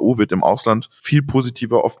DSGVO wird im Ausland viel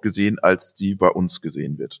positiver oft gesehen, als die bei uns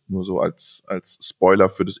gesehen wird. Nur so als Spoiler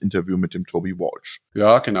für das Interview mit dem Toby Walsh.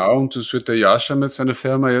 Ja, genau. Und das wird der Jascha mit seiner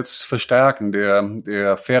Firma jetzt verstärken.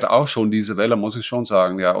 Der fährt auch schon diese Welle, muss ich schon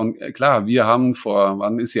sagen. Ja, und klar, wir haben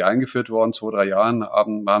wann ist sie eingeführt worden? 2-3 Jahren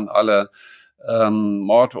waren alle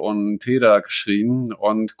Mord und Täter geschrien.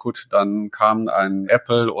 Und gut, dann kam ein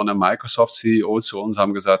Apple und ein Microsoft CEO zu uns,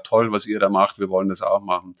 haben gesagt, toll, was ihr da macht, wir wollen das auch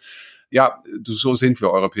machen. Ja, so sind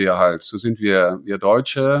wir Europäer halt. So sind wir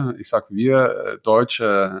Deutsche. Ich sag wir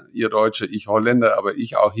Deutsche, ihr Deutsche, ich Holländer, aber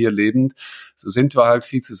ich auch hier lebend. So sind wir halt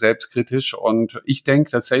viel zu selbstkritisch. Und ich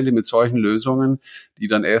denke tatsächlich mit solchen Lösungen, die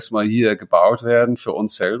dann erstmal hier gebaut werden für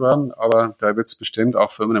uns selber. Aber da wird es bestimmt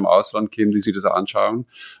auch Firmen im Ausland geben, die sich das anschauen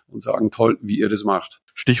und sagen, toll, wie ihr das macht.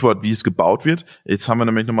 Stichwort, wie es gebaut wird. Jetzt haben wir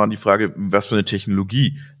nämlich nochmal die Frage, was für eine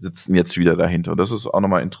Technologie sitzt denn jetzt wieder dahinter? Und das ist auch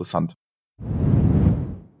nochmal interessant.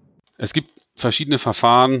 Es gibt verschiedene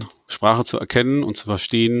Verfahren, Sprache zu erkennen und zu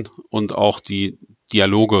verstehen und auch die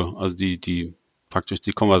Dialoge, also die praktisch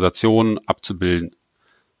die Konversation abzubilden.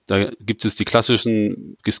 Da gibt es die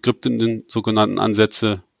klassischen geskripteten sogenannten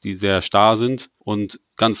Ansätze, die sehr starr sind und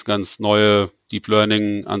ganz, ganz neue Deep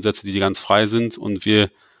Learning Ansätze, die ganz frei sind. Und wir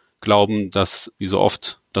glauben, dass wie so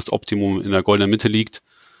oft das Optimum in der goldenen Mitte liegt.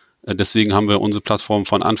 Deswegen haben wir unsere Plattform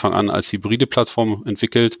von Anfang an als hybride Plattform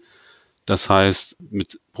entwickelt. Das heißt,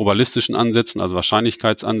 mit probabilistischen Ansätzen, also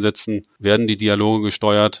Wahrscheinlichkeitsansätzen, werden die Dialoge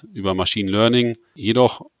gesteuert über Machine Learning,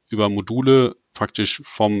 jedoch über Module praktisch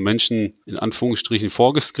vom Menschen in Anführungsstrichen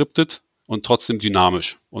vorgeskriptet und trotzdem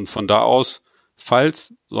dynamisch. Und von da aus,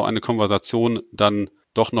 falls so eine Konversation dann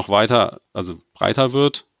doch noch weiter, also breiter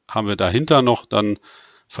wird, haben wir dahinter noch dann,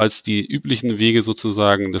 falls die üblichen Wege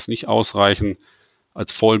sozusagen das nicht ausreichen,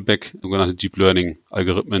 als Fallback sogenannte Deep Learning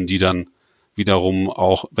Algorithmen, die dann wiederum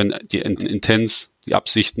auch, wenn die Intents, die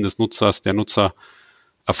Absichten des Nutzers, der Nutzer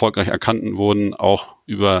erfolgreich erkannt wurden, auch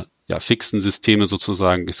über fixen Systeme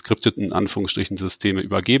sozusagen, geskripteten in Anführungsstrichen Systeme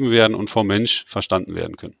übergeben werden und vom Mensch verstanden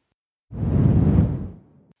werden können.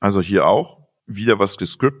 Also hier auch wieder was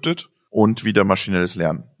gescriptet und wieder maschinelles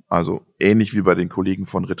Lernen. Also ähnlich wie bei den Kollegen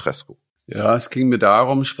von Retresco. Ja, es ging mir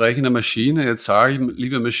darum, sprechende Maschine. Jetzt sage ich,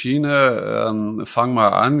 liebe Maschine, fang mal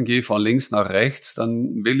an, geh von links nach rechts.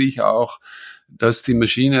 Dann will ich auch, dass die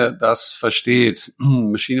Maschine das versteht.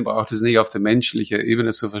 Maschine braucht es nicht auf der menschlichen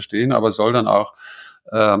Ebene zu verstehen, aber soll dann auch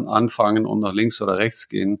anfangen und nach links oder rechts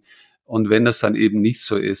gehen. Und wenn das dann eben nicht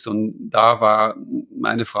so ist. Und da war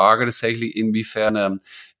meine Frage tatsächlich, inwiefern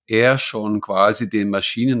er schon quasi dem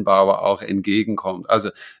Maschinenbauer auch entgegenkommt. Also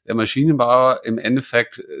der Maschinenbauer im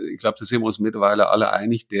Endeffekt, ich glaube, da sind wir uns mittlerweile alle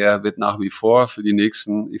einig, der wird nach wie vor für die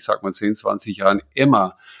nächsten, ich sag mal 10, 20 Jahren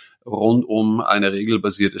immer rundum eine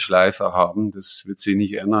regelbasierte Schleife haben. Das wird sich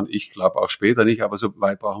nicht ändern. Ich glaube auch später nicht, aber so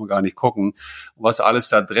weit brauchen wir gar nicht gucken. Und was alles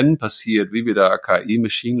da drin passiert, wie wir da KI,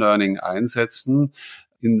 Machine Learning einsetzen,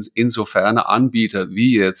 insofern Anbieter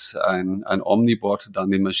wie jetzt ein Omnibot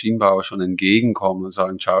dann dem Maschinenbauer schon entgegenkommen und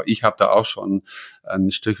sagen, schau, ich habe da auch schon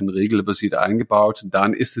ein Stückchen regelbasiert eingebaut,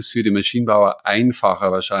 dann ist es für die Maschinenbauer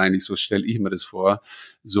einfacher wahrscheinlich, so stelle ich mir das vor,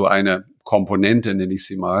 so eine Komponente, nenne ich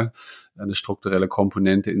sie mal, eine strukturelle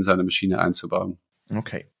Komponente in seine Maschine einzubauen.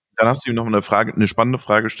 Okay. Dann hast du ihm noch eine spannende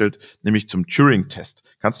Frage gestellt, nämlich zum Turing-Test.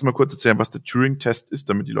 Kannst du mal kurz erzählen, was der Turing-Test ist,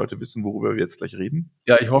 damit die Leute wissen, worüber wir jetzt gleich reden?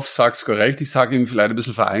 Ja, ich hoffe, ich sage es korrekt. Ich sage ihm vielleicht ein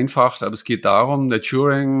bisschen vereinfacht, aber es geht darum, der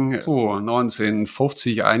Turing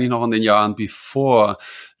 1950, eigentlich noch in den Jahren bevor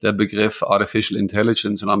der Begriff Artificial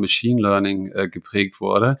Intelligence und Machine Learning geprägt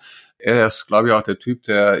wurde. Er ist, glaube ich, auch der Typ,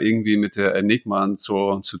 der irgendwie mit der Enigma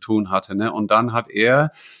zu tun hatte. Ne? Und dann hat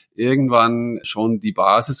er irgendwann schon die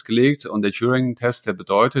Basis gelegt und der Turing-Test, der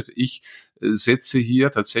bedeutet, ich sitze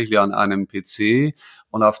hier tatsächlich an einem PC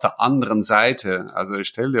und auf der anderen Seite, also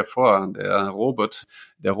stell dir vor, der Robert,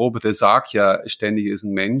 der sagt ja ständig, ist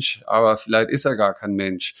ein Mensch, aber vielleicht ist er gar kein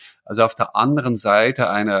Mensch. Also auf der anderen Seite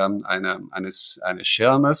eines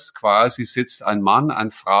Schirmes quasi sitzt ein Mann,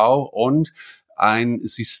 eine Frau und ein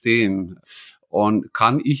System. Und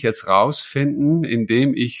kann ich jetzt rausfinden,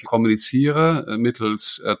 indem ich kommuniziere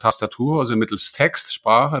mittels Tastatur, also mittels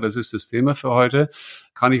Textsprache, das ist das Thema für heute,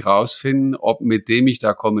 kann ich rausfinden, ob mit dem ich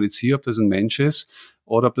da kommuniziere, ob das ein Mensch ist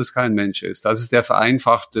oder ob das kein Mensch ist. Das ist der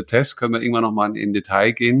vereinfachte Test, können wir irgendwann nochmal in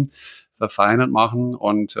Detail gehen, verfeinert machen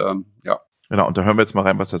und ja. Genau, und da hören wir jetzt mal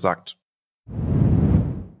rein, was er sagt.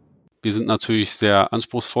 Wir sind natürlich sehr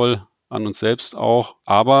anspruchsvoll an uns selbst auch,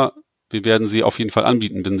 aber wir werden sie auf jeden Fall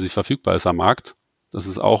anbieten, wenn sie verfügbar ist am Markt. Das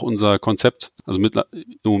ist auch unser Konzept. Also im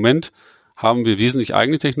Moment haben wir wesentlich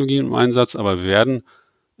eigene Technologien im Einsatz, aber wir werden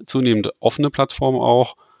zunehmend offene Plattformen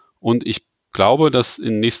auch. Und ich glaube, dass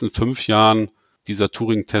in den nächsten 5 Jahren dieser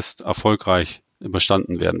Turing-Test erfolgreich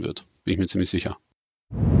überstanden werden wird. Bin ich mir ziemlich sicher.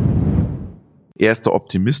 Er ist da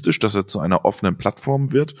optimistisch, dass er zu einer offenen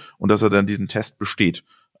Plattform wird und dass er dann diesen Test besteht.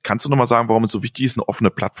 Kannst du nochmal sagen, warum es so wichtig ist, eine offene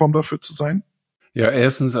Plattform dafür zu sein? Ja,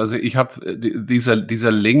 erstens, also ich habe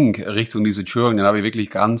dieser Link Richtung diese Turing, den habe ich wirklich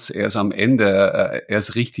ganz erst am Ende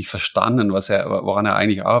erst richtig verstanden, woran er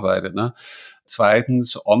eigentlich arbeitet, ne?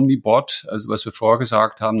 Zweitens, Omnibot, also was wir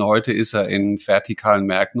vorgesagt haben, heute ist er in vertikalen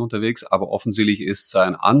Märkten unterwegs, aber offensichtlich ist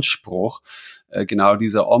sein Anspruch, genau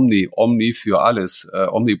dieser Omni für alles,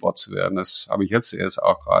 Omnibot zu werden. Das habe ich jetzt erst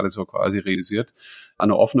auch gerade so quasi realisiert.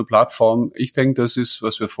 Eine offene Plattform, ich denke, das ist,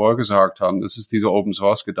 was wir vorher gesagt haben, das ist dieser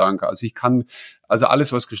Open-Source-Gedanke. Also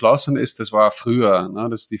alles, was geschlossen ist, das war früher, ne?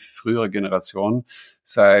 Das ist die frühere Generation.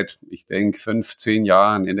 Seit, ich denke, 15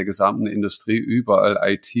 Jahren in der gesamten Industrie, überall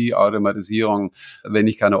IT, Automatisierung. Wenn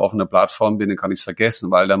ich keine offene Plattform bin, dann kann ich es vergessen,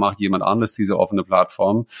 weil da macht jemand anderes diese offene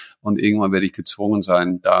Plattform und irgendwann werde ich gezwungen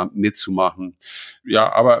sein, da mitzumachen.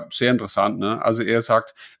 Ja, aber sehr interessant, ne? Also er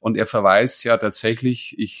sagt, und er verweist ja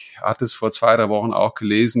tatsächlich, ich hatte es vor 2, 3 Wochen auch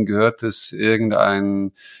gelesen, gehört, dass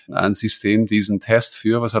ein System diesen Test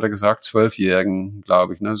für, was hat er gesagt, 12-Jährigen,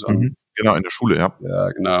 glaube ich, ne? So Genau, in der Schule, ja. Ja,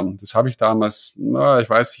 genau. Das habe ich damals, ich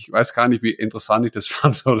weiß gar nicht, wie interessant ich das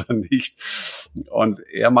fand oder nicht. Und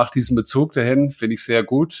er macht diesen Bezug dahin, finde ich sehr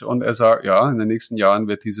gut. Und er sagt, ja, in den nächsten Jahren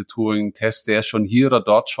wird diese Turing-Test, der schon hier oder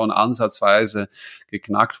dort schon ansatzweise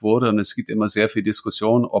geknackt wurde. Und es gibt immer sehr viel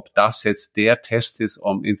Diskussion, ob das jetzt der Test ist,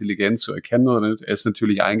 um Intelligenz zu erkennen oder nicht. Er ist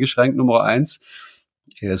natürlich eingeschränkt, Nummer 1.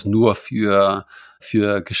 Er ist nur für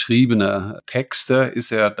geschriebene Texte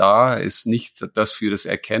ist er da, ist nicht das für das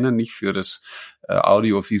Erkennen, nicht für das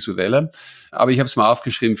Audiovisuelle. Aber ich habe es mal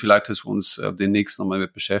aufgeschrieben, vielleicht, dass wir uns demnächst nochmal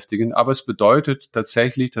mit beschäftigen. Aber es bedeutet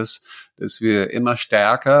tatsächlich, dass wir immer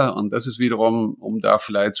stärker, und das ist wiederum, um da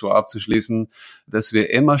vielleicht so abzuschließen, dass wir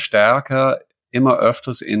immer stärker immer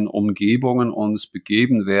öfters in Umgebungen uns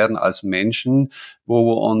begeben werden als Menschen, wo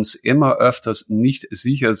wir uns immer öfters nicht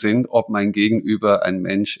sicher sind, ob mein Gegenüber ein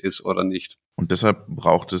Mensch ist oder nicht. Und deshalb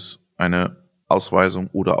braucht es eine Ausweisung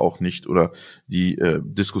oder auch nicht, oder die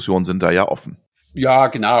Diskussionen sind da ja offen. Ja,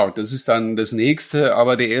 genau. Das ist dann das Nächste.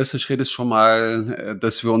 Aber der erste Schritt ist schon mal,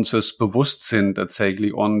 dass wir uns das bewusst sind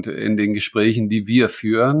tatsächlich. Und in den Gesprächen, die wir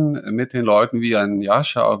führen mit den Leuten wie ein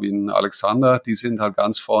Jascha, wie ein Alexander, die sind halt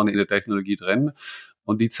ganz vorne in der Technologie drin.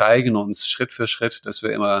 Und die zeigen uns Schritt für Schritt, dass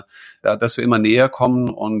wir immer näher kommen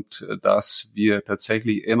und dass wir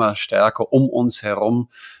tatsächlich immer stärker um uns herum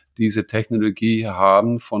diese Technologie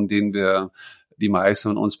haben, von denen die meisten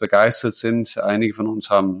von uns begeistert sind. Einige von uns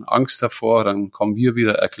haben Angst davor. Dann kommen wir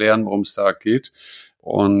wieder erklären, worum es da geht.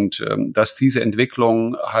 Und dass diese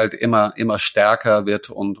Entwicklung halt immer stärker wird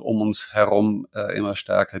und um uns herum immer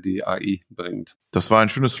stärker die AI bringt. Das war ein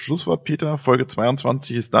schönes Schlusswort, Peter. Folge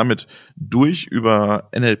 22 ist damit durch. Über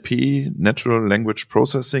NLP, Natural Language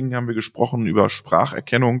Processing, haben wir gesprochen, über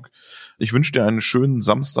Spracherkennung. Ich wünsche dir einen schönen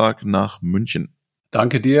Samstag nach München.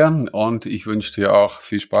 Danke dir und ich wünsche dir auch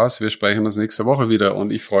viel Spaß. Wir sprechen uns nächste Woche wieder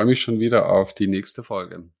und ich freue mich schon wieder auf die nächste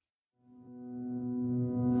Folge.